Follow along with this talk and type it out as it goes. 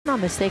not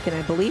mistaken,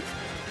 I believe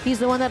he's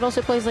the one that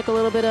also plays like a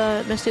little bit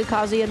of Mr.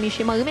 Kazi and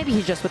Mishima. Maybe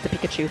he's just with the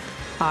Pikachu.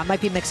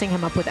 Might be mixing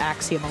him up with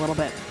Axiom a little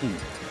bit.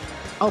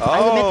 Oh,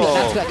 Pyra Mythra,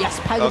 that's good. Yes,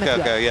 Pyra Mythra.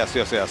 Okay,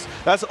 yes.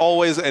 That's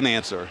always an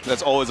answer.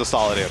 That's always a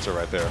solid answer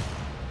right there.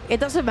 It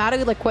doesn't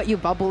matter like what you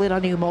bubble in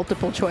on your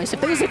multiple choice.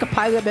 If there's like a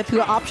Pyra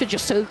Mythra option,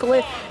 just circle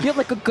it. You have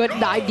like a good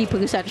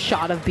 90%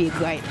 shot of being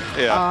right.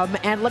 Yeah.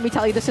 And let me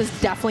tell you, this is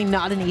definitely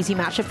not an easy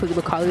matchup for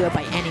Lucario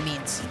by any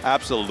means.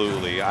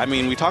 Absolutely. I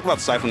mean, we talked about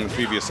siphoning in the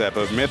previous set,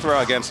 but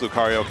Mythra against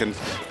Lucario can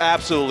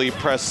absolutely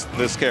press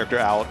this character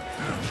out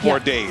for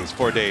days.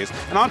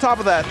 And on top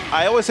of that,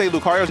 I always say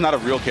Lucario is not a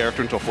real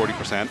character until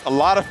 40%. A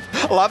lot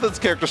of this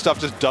character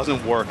stuff just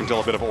doesn't work until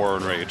a bit of Aura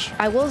and Rage.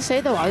 I will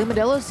say though,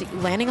 Armadillo's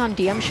landing on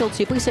DM Shield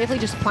super safely,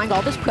 just applying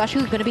all this pressure.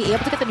 He's going to be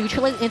able to get the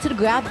neutral into the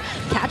grab,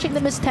 catching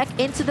the mistech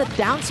into the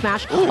down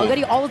smash.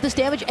 Already all of this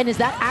damage, and is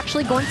that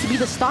actually going to be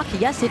the stock?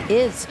 Yes, it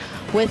is.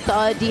 With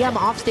DM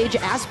off stage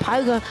as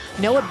Pyra,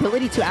 no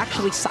ability to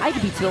actually side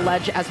B to the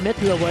ledge as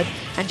Mythra would,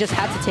 and just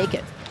had to take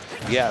it.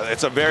 Yeah,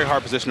 it's a very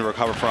hard position to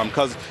recover from,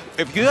 because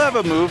if you have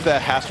a move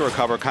that has to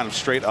recover kind of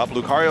straight up,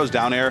 Lucario's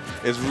down air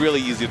is really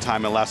easy to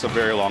time and lasts a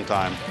very long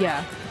time.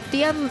 Yeah.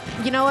 DM,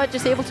 you know what,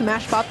 just able to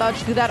mash spot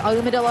dodge, do that.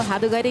 Armadillo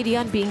had the right idea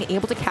on being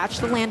able to catch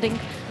the landing.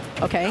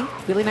 Okay,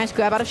 really nice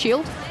grab out of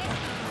shield.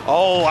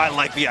 Oh, I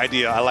like the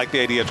idea.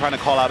 Trying to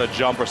call out a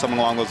jump or something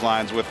along those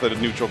lines with the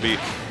neutral B.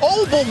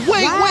 Oh, but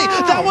wait.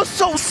 That was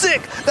so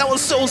sick.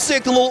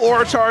 The little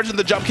aura charge and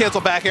the jump cancel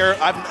back air.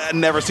 I've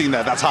never seen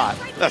that. That's hot.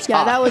 That's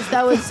hot.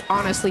 that was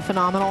honestly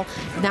phenomenal.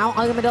 Now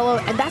Armadillo,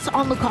 and that's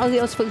on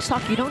Lucario's first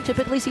stock. You don't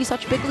typically see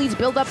such big leads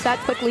build up that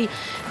quickly.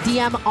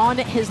 DM on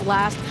his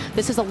last.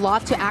 This is a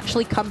lot to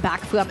actually come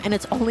back from, and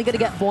it's only going to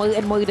get more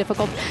and more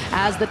difficult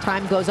as the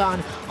time goes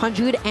on.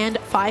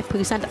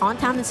 105% on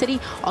Town and City.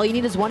 All you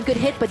need is one good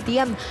hit, but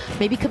DM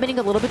maybe committing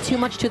a little bit too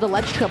much to the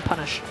ledge trail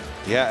punish.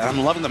 Yeah, and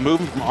I'm loving the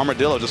movement from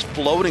Armadillo, just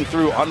floating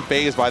through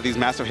unfazed by these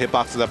massive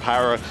hitboxes that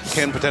Pyra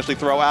can potentially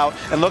throw out.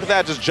 And look at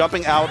that, just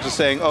jumping out, just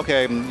saying,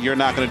 okay, you're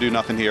not going to do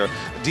nothing here.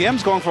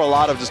 DM's going for a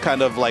lot of just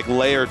kind of like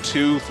layer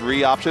 2,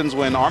 3 options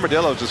when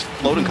Armadillo is just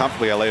floating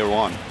comfortably at layer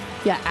 1.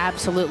 Yeah,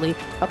 absolutely.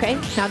 Okay,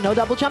 now no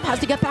double jump, has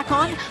to get back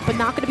on, but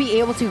not going to be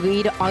able to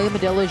read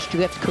Armadillo's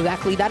drift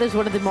correctly. That is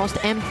one of the most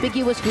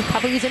ambiguous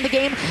recoveries in the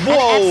game.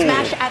 Whoa. And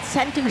F-Smash at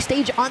center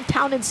stage on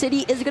Town and City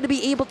is going to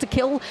be able to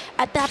kill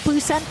at that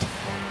percent.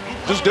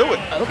 Just do it.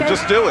 Okay.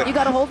 Just do it. You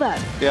got to hold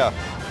that. Yeah.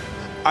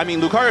 I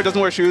mean, Lucario doesn't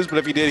wear shoes, but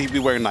if he did, he'd be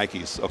wearing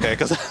Nikes, okay?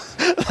 Because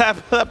that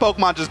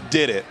Pokemon just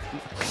did it.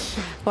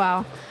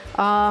 Wow.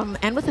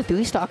 And with the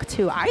 3-stock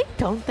too, I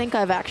don't think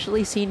I've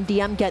actually seen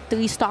DM get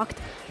 3-stocked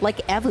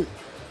like ever.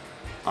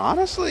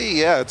 Honestly,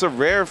 yeah, it's a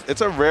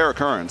rare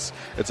occurrence.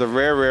 It's a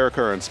rare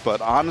occurrence. But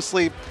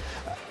honestly,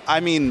 I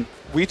mean,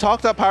 we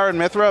talked about Pyra and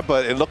Mythra,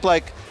 but it looked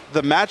like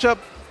the matchup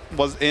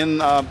was in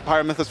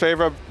Pyra and Mythra's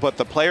favor, but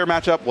the player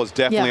matchup was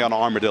definitely on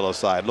Armadillo's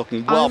side,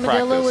 looking well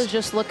practiced. Armadillo was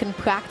just looking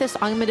practiced.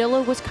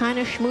 Armadillo was kind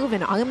of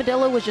schmoovin'.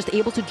 Armadillo was just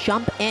able to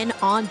jump in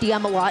on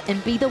DM a lot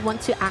and be the one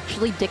to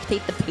actually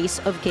dictate the pace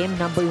of game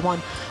number 1.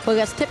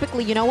 Whereas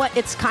typically, you know what,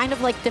 it's kind of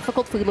like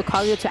difficult for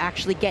Lucario to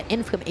actually get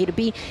in from A to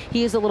B.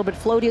 He is a little bit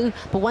floaty,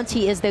 but once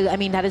he is there, I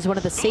mean, that is one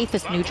of the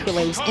safest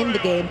neutralers in the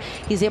game.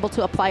 He's able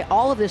to apply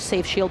all of this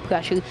safe shield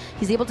pressure.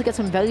 He's able to get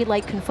some very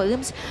light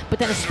confirms, but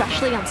then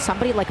especially on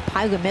somebody like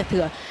Pyra Mythra,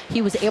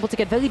 he was able to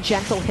get very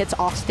gentle hits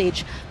off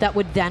stage that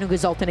would then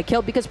result in a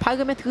kill, because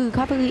Pyra Mythra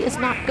recovery is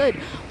not good.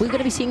 We're going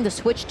to be seeing the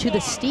switch to the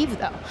Steve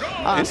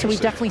though. So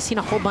we've definitely seen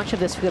a whole bunch of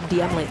this from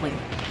DM lately.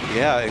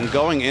 Yeah, and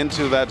going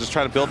into that, just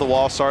trying to build the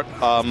wall, start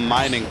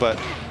mining, but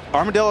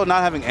Armadillo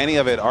not having any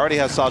of it, already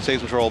has solid stage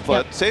control,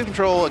 but stage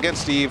control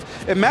against Steve,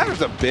 it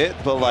matters a bit,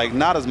 but like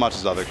not as much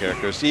as other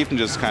characters. Steve can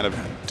just kind of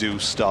do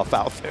stuff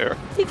out there.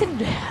 He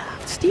can.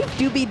 Steve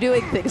do be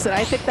doing things, and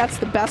I think that's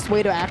the best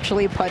way to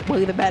actually put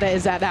where the meta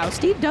is at now.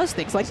 Steve does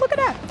things. Like, look at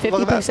that.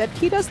 50%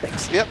 he does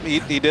things. Yep,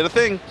 he did a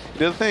thing. He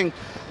did a thing.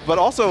 But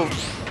also,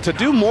 to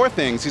do more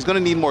things, he's going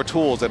to need more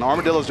tools, and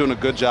Armadillo's doing a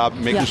good job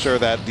making sure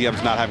that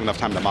DM's not having enough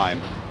time to mine.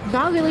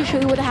 Not really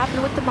sure what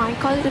happened with the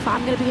minecart, if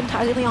I'm going to be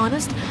entirely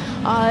honest.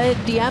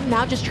 DM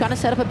now just trying to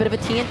set up a bit of a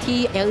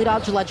TNT air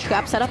dodge ledge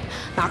trap setup.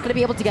 Not going to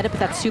be able to get it, but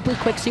that's super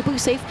quick, super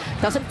safe.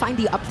 Doesn't find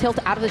the up tilt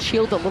out of the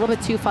shield, a little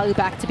bit too far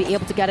back to be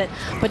able to get it,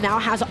 but now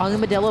has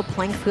Armadillo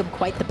playing for him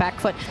quite the back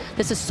foot.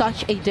 This is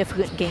such a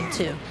different game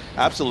too.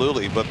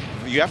 Absolutely, but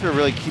you have to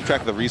really keep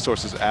track of the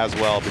resources as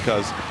well,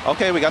 because,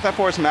 okay, we got that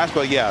forward smash,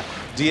 but yeah,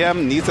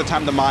 DM needs the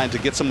time to mine to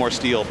get some more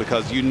steel,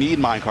 because you need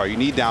minecart, you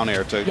need down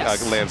air to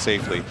land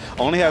safely.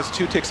 Only has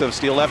 2 ticks of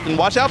steel left, and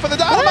watch out for the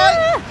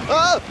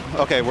dynamite!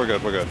 Okay, we're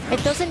good, we're good.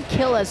 It doesn't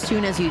kill as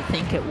soon as you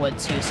think it would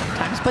too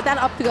sometimes, but that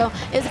up throw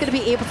is going to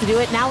be able to do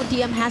it. Now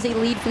DM has a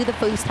lead for the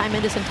first time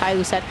in this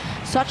entire set.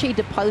 Such a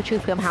departure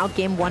from how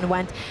game 1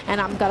 went,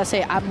 and I'm gotta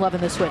say, I'm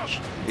loving the switch.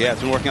 Yeah,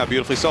 it's been working out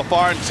beautifully so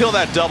far until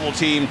that double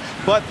team,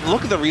 but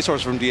look at the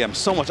resource from DM.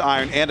 So much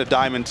iron and a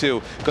diamond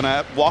too.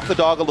 Gonna walk the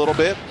dog a little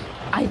bit.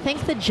 I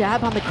think the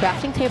jab on the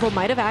crafting table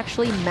might have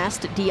actually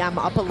messed DM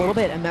up a little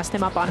bit and messed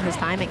him up on his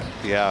timing.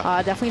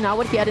 Yeah. Definitely not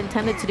what he had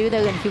intended to do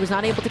there, and he was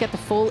not able to get the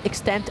full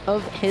extent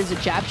of his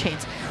jab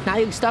chains. Now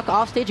he's stuck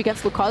off stage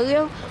against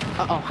Lucario.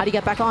 Uh-oh, how do you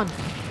get back on?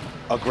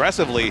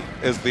 Aggressively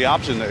is the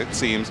option, it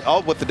seems.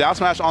 Oh, with the down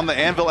smash on the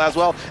anvil as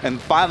well,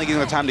 and finally getting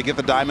the time to get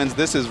the diamonds.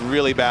 This is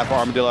really bad for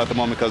Armadillo at the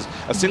moment because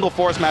a single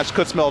force match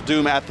could smell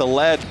doom at the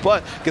ledge,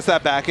 but gets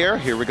that back air.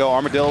 Here we go,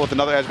 Armadillo with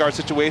another edge guard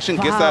situation,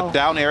 gets that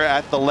down air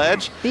at the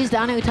ledge. These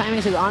down air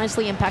timings are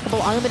honestly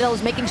impeccable. Armadillo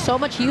is making so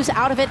much use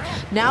out of it.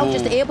 Now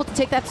just able to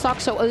take that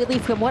stock so early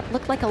from what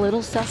looked like a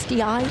little sus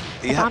DI,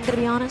 if I'm going to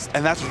be honest.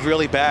 And that's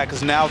really bad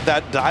because now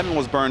that diamond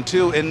was burned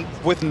too, and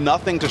with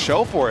nothing to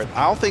show for it.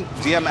 I don't think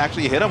DM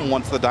actually hit him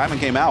once the diamond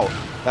came out.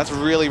 That's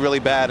really, really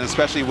bad, and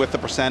especially with the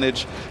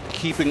percentage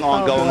keeping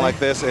on going like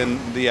this. And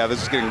yeah,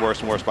 this is getting worse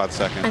and worse by the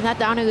second. And that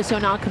down air is so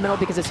non-committal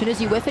because as soon as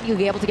you whiff it, you'll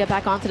be able to get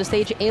back onto the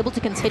stage, able to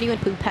continue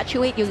and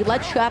perpetuate your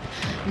ledge trap.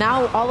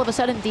 Now, all of a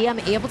sudden,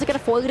 DM able to get a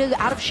forward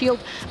out of shield,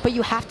 but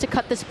you have to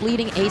cut this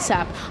bleeding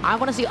ASAP. I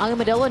want to see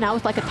Armadillo now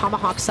with like a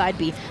tomahawk side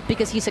B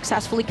because he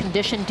successfully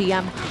conditioned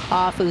DM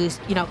for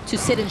his, to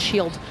sit in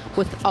shield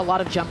with a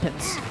lot of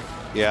jump-ins.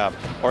 Yeah,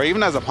 or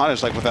even as a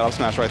punish, like with that up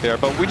smash right there.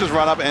 But we just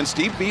run up, and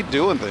Steve be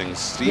doing things.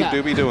 Steve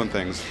do be doing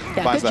things.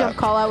 Yeah, good jump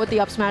call out with the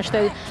up smash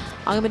there.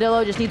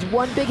 Armadillo just needs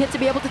one big hit to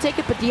be able to take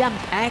it, but DM,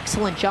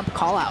 excellent jump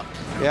call out.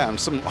 Yeah, and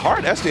some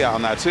hard SDI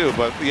on that too.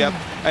 But yeah,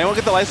 and you won't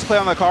get the license plate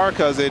on the car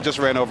because it just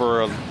ran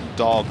over a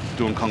dog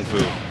doing kung fu.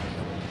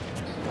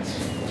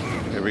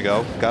 Here we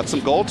go. Got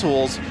some gold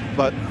tools,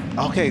 but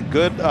okay,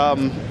 good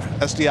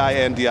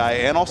SDI and DI,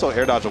 and also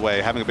air dodge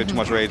away, having a bit too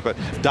much rage. But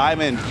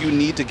Diamond, you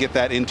need to get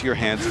that into your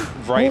hands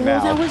right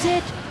now. That was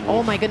it.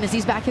 Oh my goodness,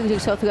 these back are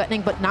so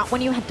threatening, but not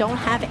when you don't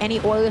have any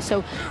oil.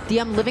 So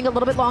DM living a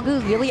little bit longer,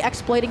 really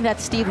exploiting that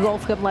Steve roll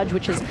from ledge,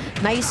 which is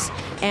nice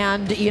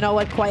and, you know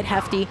what, quite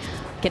hefty.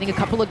 Getting a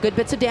couple of good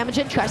bits of damage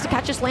in, tries to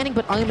catch this landing,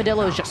 but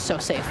Armadillo is just so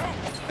safe.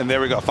 And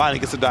there we go. Finally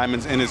gets the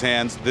diamonds in his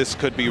hands. This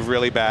could be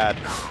really bad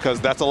because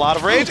that's a lot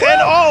of rage.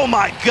 And oh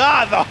my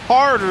God, the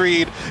hard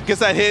read gets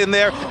that hit in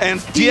there.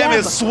 And DM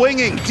is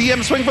swinging.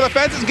 DM swing for the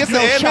fences and gets the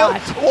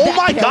anvil. Oh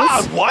my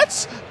God,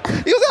 what?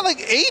 He was at like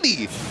 80.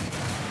 He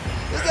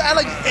was at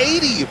like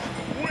 80.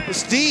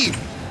 Steve,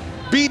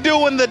 be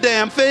doing the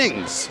damn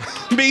things.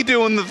 Be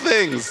doing the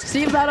things.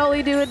 Steve's not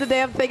only doing the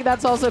damn thing,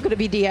 that's also going to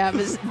be DM.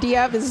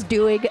 DM is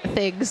doing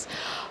things.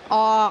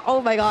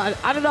 Oh my God,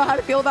 I don't know how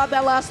to feel about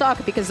that last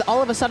stock because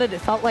all of a sudden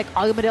it felt like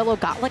Armadillo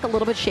got like a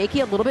little bit shaky,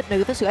 a little bit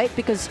nervous, right?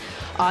 Because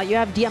you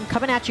have DM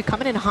coming at you,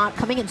 coming in hot,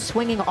 coming in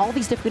swinging, all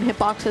these different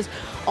hitboxes.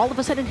 All of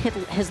a sudden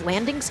his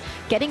landings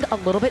getting a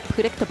little bit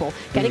predictable,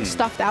 getting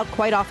stuffed out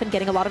quite often,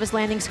 getting a lot of his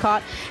landings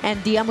caught,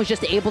 and DM was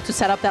just able to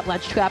set up that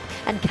ledge trap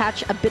and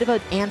catch a bit of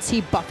an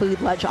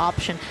anti-buffered ledge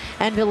option.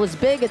 Anvil is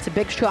big, it's a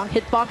big strong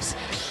hitbox.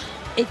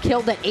 It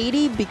killed at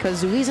 80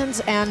 because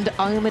reasons, and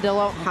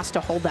Armadillo has to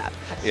hold that.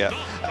 Yeah,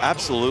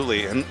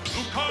 absolutely. And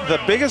the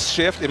biggest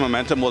shift in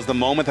momentum was the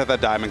moment that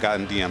that diamond got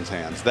in DM's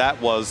hands.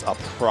 That was a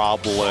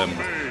problem.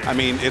 I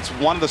mean, it's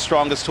one of the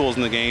strongest tools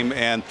in the game,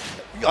 and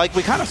like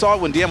we kind of saw it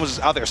when DM was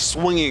just out there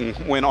swinging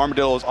when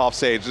Armadillo was off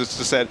stage.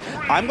 Just said,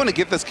 I'm going to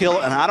get this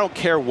kill, and I don't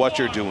care what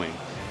you're doing.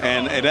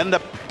 And it ended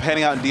up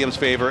panning out in DM's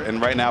favor,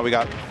 and right now we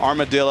got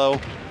Armadillo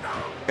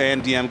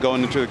and DM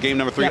going into game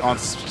number 3 on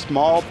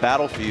small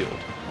battlefield.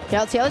 Yeah,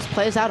 let's see how this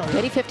plays out.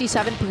 Already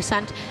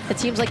 57%. It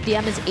seems like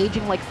DM is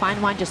aging like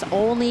fine wine, just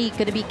only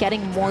going to be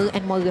getting more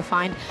and more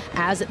refined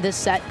as this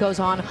set goes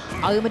on.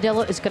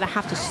 Armadillo is going to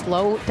have to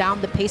slow down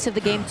the pace of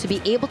the game to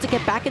be able to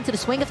get back into the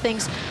swing of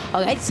things.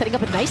 All right, setting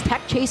up a nice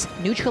tech chase,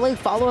 neutral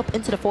follow-up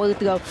into the forward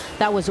throw.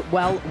 That was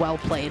well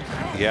played.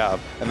 Yeah,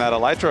 and that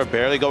Elytra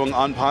barely going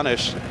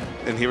unpunished.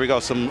 And here we go,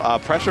 some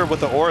pressure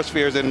with the Aura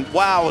Spheres, and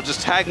wow,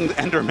 just tagging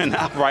Enderman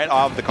out right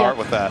off the cart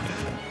with that.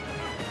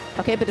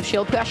 Okay, a bit of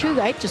shield pressure,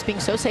 right? Just being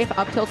so safe,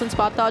 up tilt and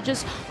spot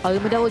dodges.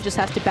 Armadillo just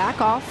has to back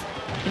off,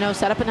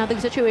 set up another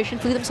situation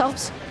for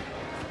themselves.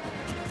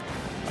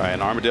 All right,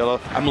 and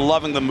Armadillo, I'm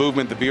loving the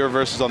movement. The B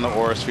reverses on the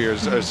Aura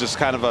Spheres is just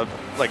kind of a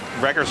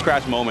record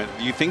scratch moment.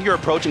 You think you're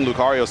approaching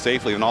Lucario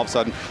safely, and all of a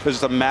sudden there's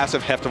just a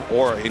massive heft of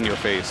aura in your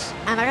face.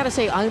 And I gotta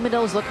say,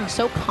 Armadillo is looking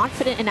so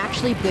confident in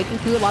actually breaking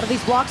through a lot of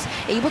these blocks,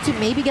 able to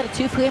maybe get a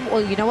 2 for him, or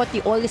you know what,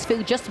 the Aura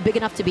Sphere just big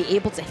enough to be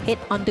able to hit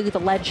under the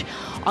ledge.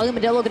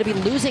 Armadillo gonna be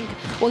losing,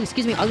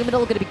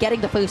 Armadillo gonna be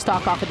getting the first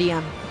stock off of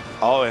DM.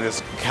 Oh, and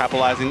it's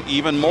capitalizing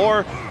even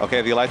more.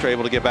 Okay, the Elytra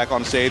able to get back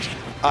on stage.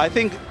 I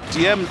think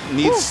DM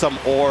needs some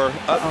ore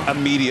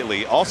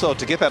immediately. Also,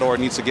 to get that ore,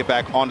 needs to get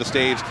back onto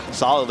stage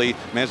solidly.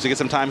 Managed to get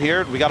some time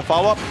here. We got a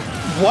follow-up.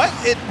 What?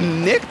 It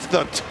nicked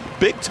the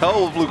big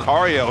toe of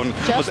Lucario. And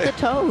just the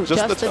toe.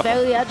 Just the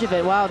very edge of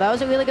it. Wow, that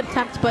was a really good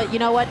attempt. But you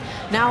know what?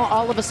 Now,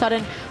 all of a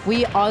sudden,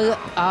 we are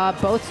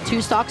both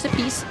 2 stocks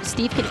apiece.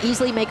 Steve can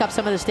easily make up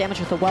some of this damage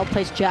with a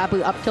well-placed jab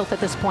or up tilt at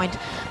this point.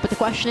 But the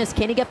question is,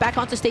 can he get back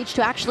onto stage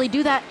to actually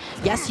do that?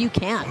 Yes, you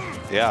can.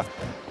 Yeah.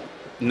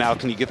 Now,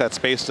 can you get that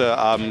space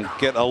to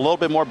get a little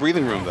bit more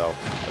breathing room, though?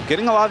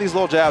 Getting a lot of these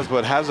little jabs,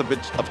 but has a bit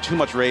of too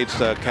much rage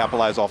to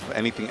capitalize off of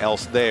anything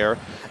else there.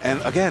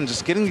 And again,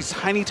 just getting these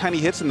tiny, tiny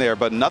hits in there,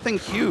 but nothing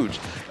huge.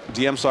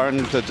 DM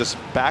starting to just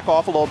back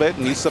off a little bit,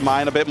 needs to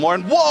mine a bit more,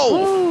 and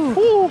whoa!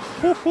 Woo,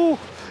 woo, woo.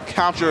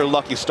 Count your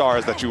lucky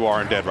stars that you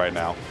aren't dead right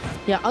now.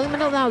 Yeah,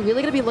 Armadillo now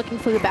really going to be looking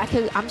for the back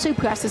hill. I'm so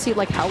impressed to see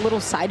like how little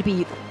side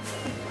beat.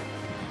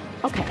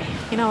 Okay,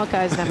 you know what,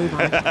 guys? Never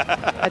mind.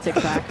 I take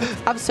it back.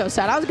 I'm so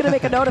sad. I was going to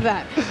make a note of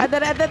that. And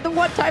then the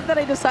one time that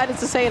I decided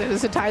to say it, it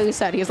was entirely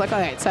sad. He's like, all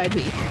right, side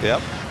B. Yep.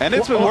 And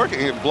it's been working.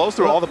 It blows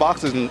through all the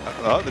boxes and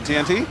the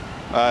TNT.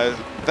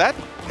 That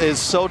is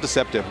so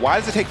deceptive. Why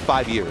does it take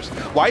 5 years?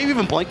 Why are you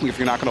even blinking if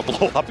you're not going to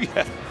blow up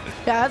yet?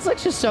 Yeah, that's like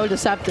just so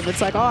deceptive.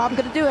 It's like, oh, I'm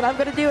going to do it. I'm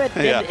going to do it.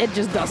 Yeah. And it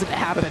just doesn't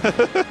happen.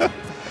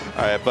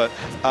 All right,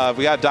 but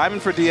we got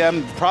Diamond for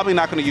DM. Probably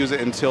not going to use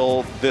it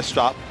until this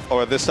stock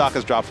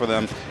is dropped for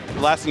them. The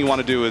last thing you want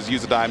to do is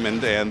use a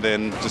Diamond and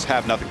then just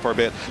have nothing for a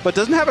bit. But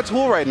doesn't have a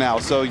tool right now,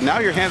 so now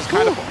your hand's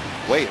kind of...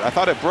 Wait, I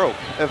thought it broke.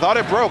 I thought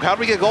it broke. How did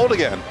we get gold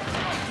again?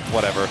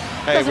 Whatever.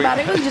 Hey, doesn't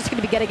matter. We're just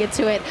going to be getting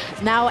into it.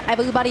 Now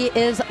everybody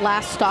is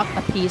last stock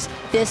apiece.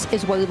 This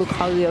is where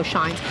Lucario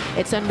shines.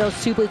 It's in those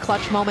super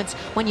clutch moments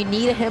when you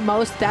need him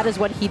most. That is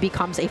when he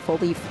becomes a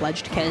fully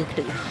fledged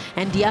character.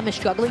 And DM is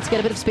struggling to get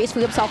a bit of space for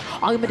himself.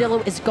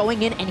 Armadillo is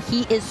going in and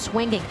he is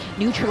swinging.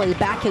 Neutrally,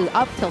 back hill,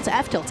 up tilts,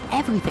 F tilts,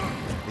 everything.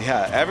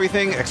 Yeah,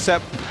 everything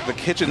except the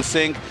kitchen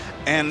sink.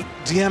 And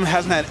DM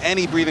hasn't had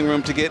any breathing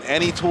room to get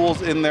any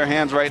tools in their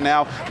hands right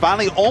now.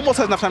 Finally, almost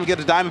has enough time to get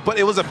a diamond, but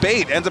it was a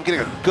bait. Ends up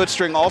getting a good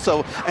string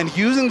also. And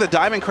using the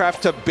diamond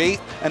craft to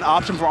bait an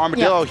option for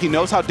Armadillo. Yep. He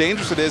knows how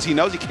dangerous it is. He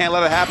knows he can't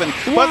let it happen.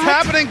 What's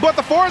happening? But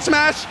the forward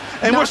smash,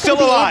 and we're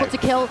still alive. Able to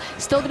kill.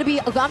 Still going to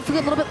be around for a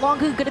little bit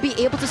longer. Going to be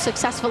able to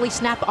successfully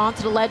snap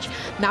onto the ledge.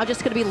 Now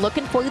just going to be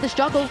looking for the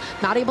struggle.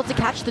 Not able to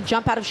catch the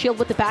jump out of shield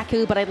with the back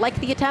here, but I like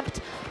the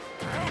attempt.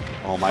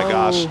 Oh my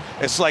gosh.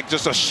 It's like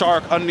just a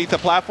shark underneath the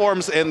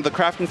platforms and the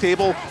crafting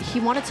table. He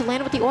wanted to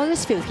land with the Aura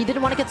Sphere. He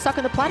didn't want to get stuck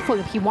on the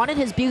platform. He wanted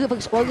his beautiful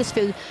Aura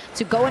Sphere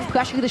to go and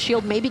pressure the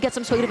shield, maybe get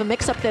some sort of a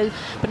mix-up there.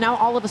 But now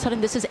all of a sudden,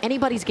 this is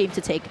anybody's game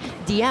to take.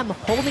 DM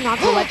holding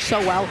onto the ledge so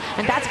well,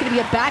 and that's going to be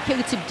a back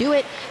hill to do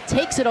it.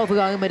 Takes it over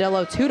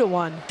Armadillo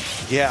 2-1.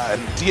 Yeah,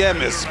 and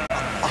DM is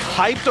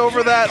hyped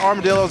over that.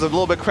 Armadillo's a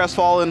little bit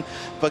crestfallen.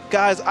 But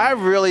guys, I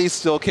really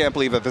still can't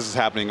believe that this is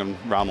happening in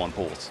round 1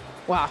 pools.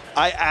 Wow.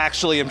 I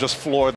actually am just floored